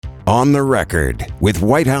On the Record with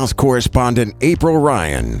White House correspondent April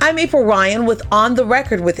Ryan. I'm April Ryan with On the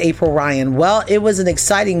Record with April Ryan. Well, it was an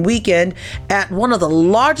exciting weekend at one of the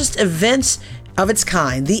largest events of its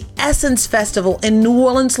kind, the Essence Festival in New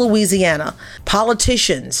Orleans, Louisiana.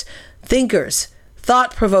 Politicians, thinkers,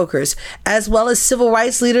 thought-provokers, as well as civil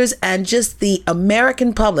rights leaders and just the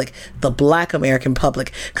American public, the Black American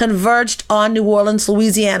public, converged on New Orleans,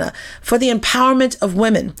 Louisiana for the empowerment of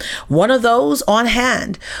women. One of those on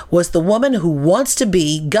hand was the woman who wants to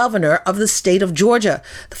be governor of the state of Georgia,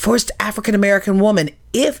 the first African-American woman,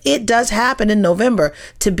 if it does happen in November,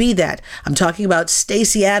 to be that. I'm talking about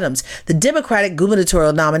Stacy Abrams, the Democratic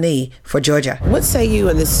gubernatorial nominee for Georgia. What say you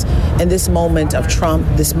in this moment of Trump,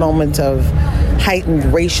 this moment of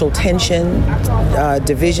heightened racial tension,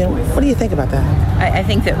 division? What do you think about that? I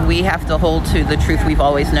think that we have to hold to the truth we've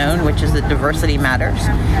always known, which is that diversity matters,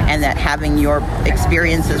 and that having your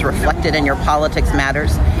experiences reflected in your politics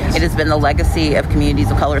matters. It has been the legacy of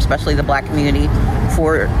communities of color, especially the Black community,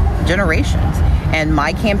 for generations. And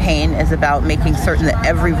my campaign is about making certain that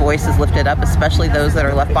every voice is lifted up, especially those that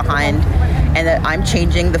are left behind, and that I'm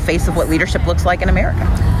changing the face of what leadership looks like in America.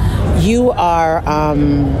 You are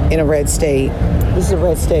in a red state. This is a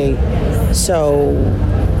red state. So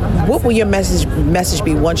what will your message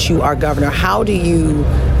be once you are governor? How do you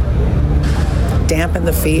dampen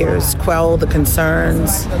the fears, quell the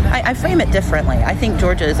concerns? I frame it differently. I think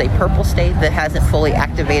Georgia is a purple state that hasn't fully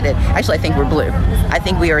activated. Actually, I think we're blue. I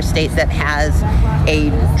think we are a state that has a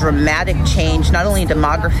dramatic change, not only in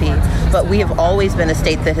demography, but we have always been a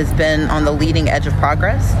state that has been on the leading edge of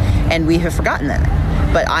progress, and we have forgotten that.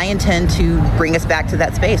 But I intend to bring us back to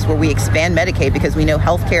that space where we expand Medicaid, because we know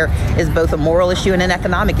healthcare is both a moral issue and an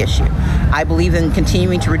economic issue. I believe in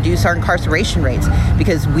continuing to reduce our incarceration rates,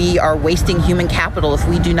 because we are wasting human capital if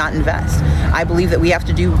we do not invest. I believe that we have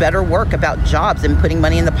to do better work about jobs and putting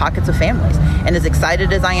money in the pockets of families. And as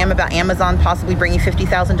excited as I am about Amazon possibly bringing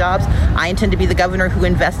 50,000 jobs, I intend to be the governor who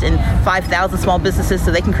invests in 5,000 small businesses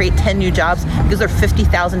so they can create 10 new jobs, because there are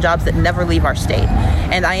 50,000 jobs that never leave our state.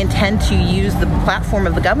 And I intend to use the platform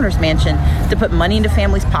of the governor's mansion to put money into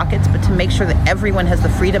families' pockets, but to make sure that everyone has the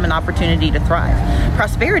freedom and opportunity to thrive.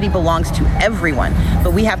 Prosperity belongs to everyone,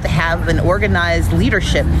 but we have to have an organized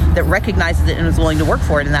leadership that recognizes it and is willing to work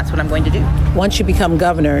for it, and that's what I'm going to do. Once you become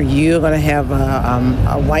governor, you're going to have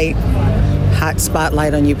a white hot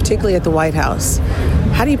spotlight on you, particularly at the White House.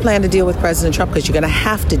 How do you plan to deal with President Trump? Because you're going to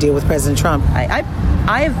have to deal with President Trump.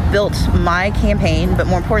 I have built my campaign, but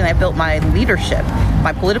more importantly, I've built my leadership,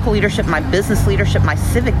 my political leadership, my business leadership, my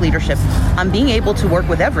civic leadership on being able to work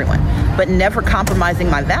with everyone, but never compromising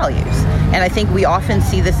my values. And I think we often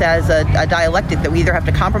see this as a dialectic, that we either have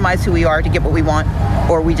to compromise who we are to get what we want,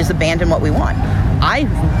 or we just abandon what we want.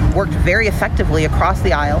 I've worked very effectively across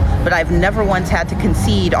the aisle, but I've never once had to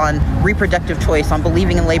concede on reproductive choice, on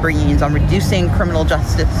believing in labor unions, on reducing criminal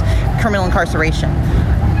justice, criminal incarceration.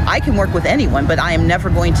 I can work with anyone, but I am never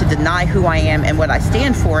going to deny who I am and what I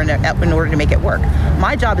stand for in order to make it work.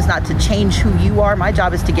 My job is not to change who you are. My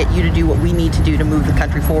job is to get you to do what we need to do to move the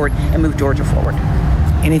country forward and move Georgia forward.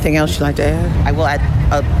 Anything else you'd like to add? I will add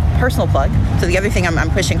a personal plug. So the other thing I'm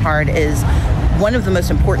pushing hard is one of the most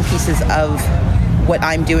important pieces of what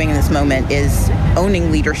I'm doing in this moment is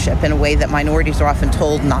owning leadership in a way that minorities are often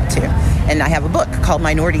told not to. And I have a book called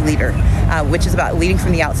Minority Leader, which is about leading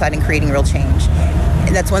from the outside and creating real change.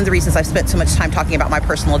 And that's one of the reasons I've spent so much time talking about my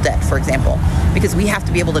personal debt, for example, because we have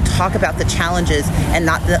to be able to talk about the challenges and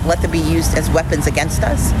not let them be used as weapons against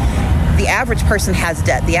us. The average person has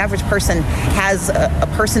debt. The average person has a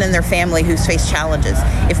person in their family who's faced challenges.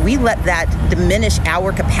 If we let that diminish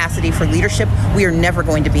our capacity for leadership, we are never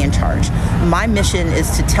going to be in charge. My mission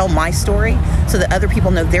is to tell my story so that other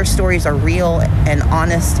people know their stories are real and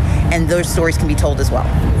honest, and those stories can be told as well.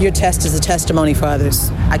 Your test is a testimony for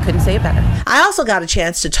others. I couldn't say it better. I also got a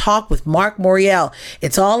chance to talk with Marc Morial.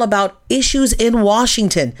 It's all about issues in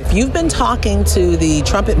Washington. If you've been talking to the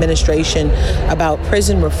Trump administration about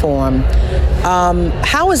prison reform,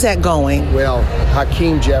 how is that going? Well,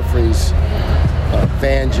 Hakeem Jeffries,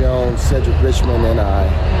 Van Jones, Cedric Richmond, and I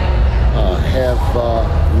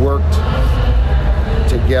have worked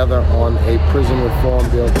together on a prison reform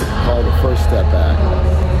bill called the First Step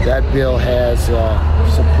Act. That bill has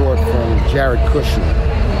support from Jared Kushner,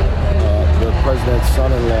 the president's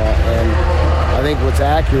son-in-law, and I think what's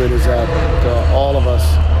accurate is that all of us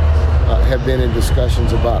have been in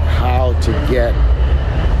discussions about how to get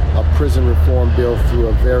a prison reform bill through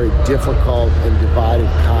a very difficult and divided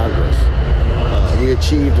Congress. We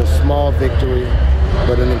achieved a small victory,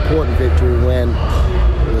 but an important victory when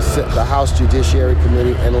the House Judiciary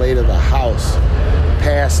Committee and later the House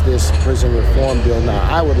pass this prison reform bill. Now,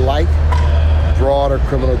 I would like broader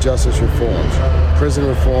criminal justice reforms. Prison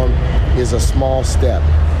reform is a small step.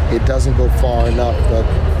 It doesn't go far enough, but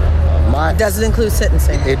it doesn't include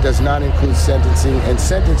sentencing. It does not include sentencing, and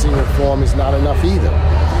sentencing reform is not enough either.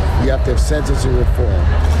 You have to have sentencing reform,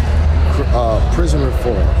 prison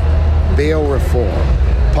reform, bail reform,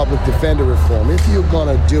 public defender reform. If you're going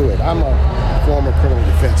to do it, I'm a former criminal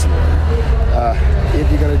defense lawyer. If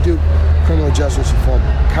you're going to do criminal justice reform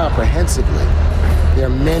comprehensively, there are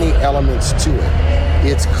many elements to it.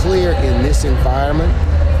 It's clear in this environment,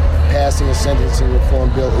 passing a sentencing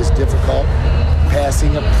reform bill is difficult.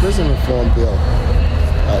 Passing a prison reform bill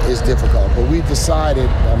is difficult. But we've decided,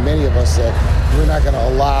 many of us, that we're not going to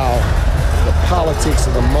allow the politics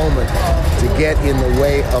of the moment to get in the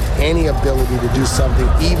way of any ability to do something,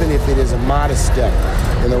 even if it is a modest step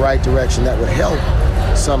in the right direction that would help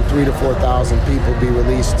some 3,000 to 4,000 people be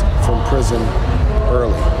released from prison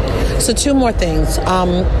early. So 2 more things.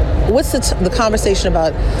 What's the conversation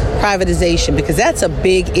about privatization? Because that's a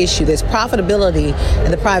big issue. There's profitability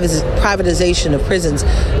in the privatization of prisons.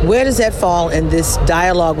 Where does that fall in this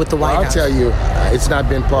dialogue with the White House? I'll tell you, it's not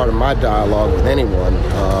been part of my dialogue with anyone,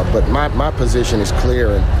 but my position is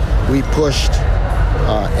clear, and we pushed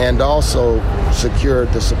and also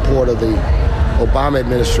secured the support of the Obama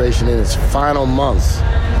administration in its final months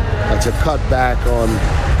to cut back on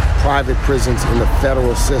private prisons in the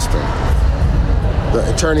federal system.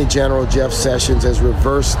 The Attorney General, Jeff Sessions, has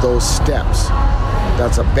reversed those steps.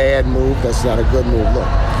 That's a bad move. That's not a good move. Look.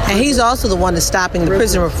 And he's also the one that's stopping the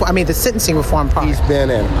the sentencing reform part. He's been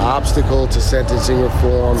an obstacle to sentencing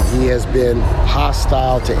reform. He has been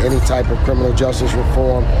hostile to any type of criminal justice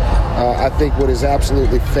reform. I think what is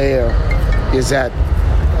absolutely fair is that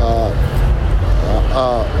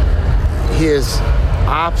his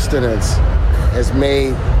obstinance has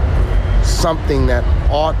made something that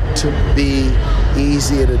ought to be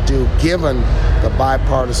easier to do, given the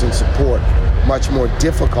bipartisan support, much more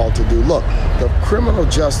difficult to do. Look, the criminal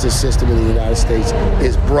justice system in the United States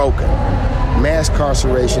is broken. Mass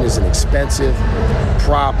incarceration is an expensive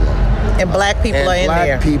problem. And black people are in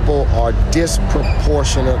there. Black people are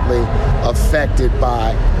disproportionately affected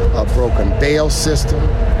by a broken bail system,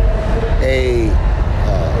 a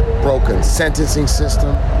broken sentencing system,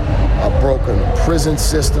 a broken prison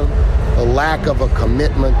system, the lack of a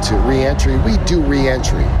commitment to reentry. We do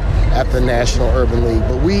reentry at the National Urban League,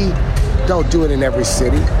 but we don't do it in every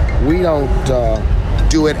city. We don't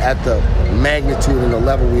do it at the magnitude and the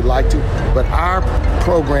level we'd like to, but our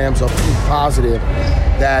programs are pretty positive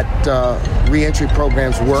that reentry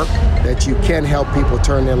programs work, that you can help people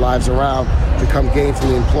turn their lives around, become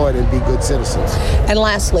gainfully employed, and be good citizens. And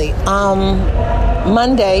lastly,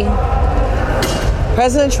 Monday,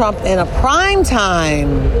 President Trump, in a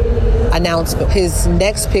primetime announcement, his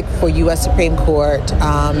next pick for U.S. Supreme Court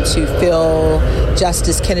to fill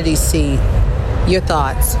Justice Kennedy's seat. Your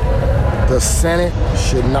thoughts? The Senate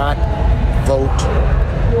should not vote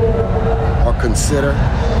or consider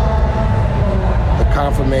the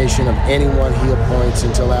confirmation of anyone he appoints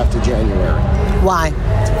until after January. Why?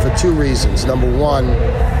 For 2 reasons. Number 1,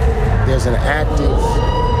 there's an active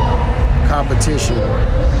competition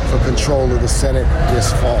for control of the Senate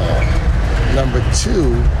this fall. Number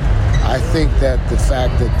 2, I think that the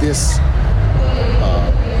fact that this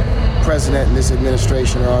president and this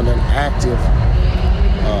administration are on an active,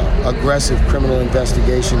 aggressive criminal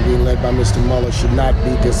investigation being led by Mr. Mueller should not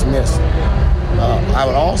be dismissed. I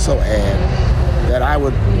would also add that I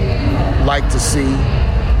would like to see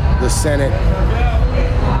the Senate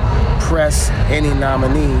press any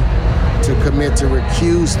nominee to commit to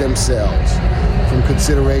recuse themselves from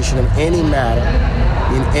consideration of any matter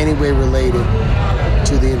in any way related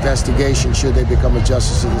to the investigation should they become a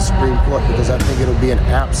justice of the Supreme Court, because I think it'll be an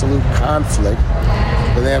absolute conflict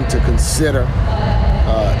for them to consider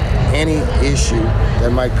any issue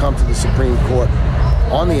that might come to the Supreme Court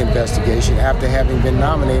on the investigation after having been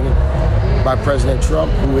nominated by President Trump,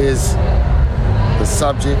 who is the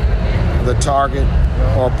subject, the target,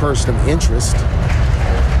 or person of interest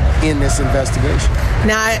in this investigation.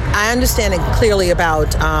 Now, I understand it clearly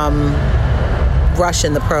about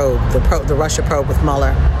Russian, the Russia probe with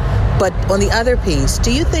Mueller. But on the other piece, do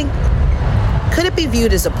you think, could it be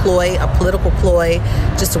viewed as a ploy, a political ploy,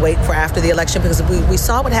 just to wait for after the election? Because we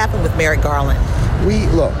saw what happened with Merrick Garland.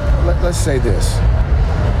 Let's say this.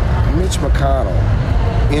 Mitch McConnell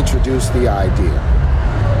introduced the idea,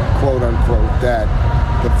 quote unquote, that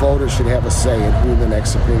the voters should have a say in who the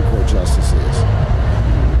next Supreme Court justice is.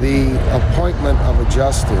 The appointment of a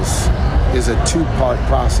justice is a 2-part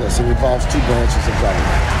process. It involves 2 branches of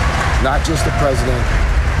government, not just the president,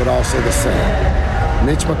 but also the Senate.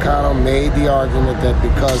 Mitch McConnell made the argument that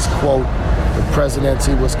because, quote, the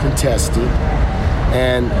presidency was contested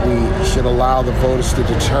and we should allow the voters to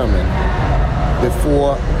determine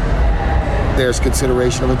before there's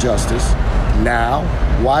consideration of a justice. Now,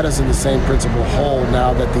 why doesn't the same principle hold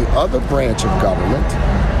now that the other branch of government,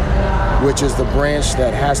 which is the branch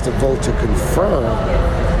that has to vote to confirm,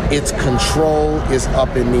 its control is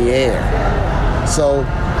up in the air? So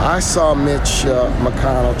I saw Mitch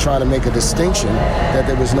McConnell trying to make a distinction that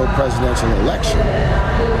there was no presidential election.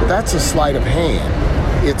 But that's a sleight of hand.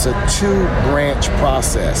 It's a two-branch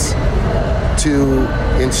process to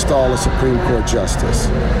install a Supreme Court justice.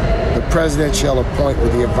 The president shall appoint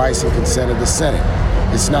with the advice and consent of the Senate.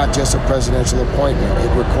 It's not just a presidential appointment. It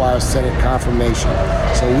requires Senate confirmation.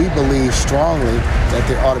 So we believe strongly that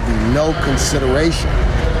there ought to be no consideration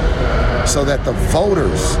so that the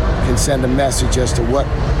voters can send a message as to what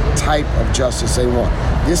type of justice they want.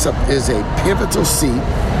 This is a pivotal seat,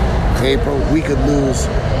 April. We could lose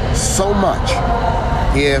so much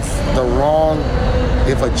if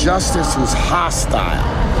a justice who's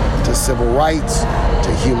hostile to civil rights,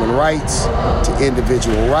 to human rights, to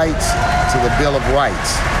individual rights, to the Bill of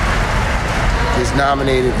Rights is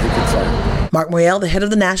nominated and confirmed. Marc Morial, the head of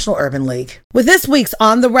the National Urban League. With this week's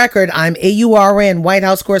On the Record, I'm AURN White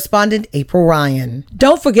House correspondent April Ryan.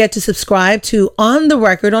 Don't forget to subscribe to On the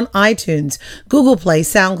Record on iTunes, Google Play,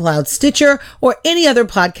 SoundCloud, Stitcher, or any other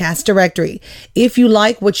podcast directory. If you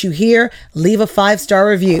like what you hear, leave a 5-star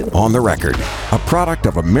review. On the Record, a product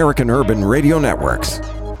of American Urban Radio Networks.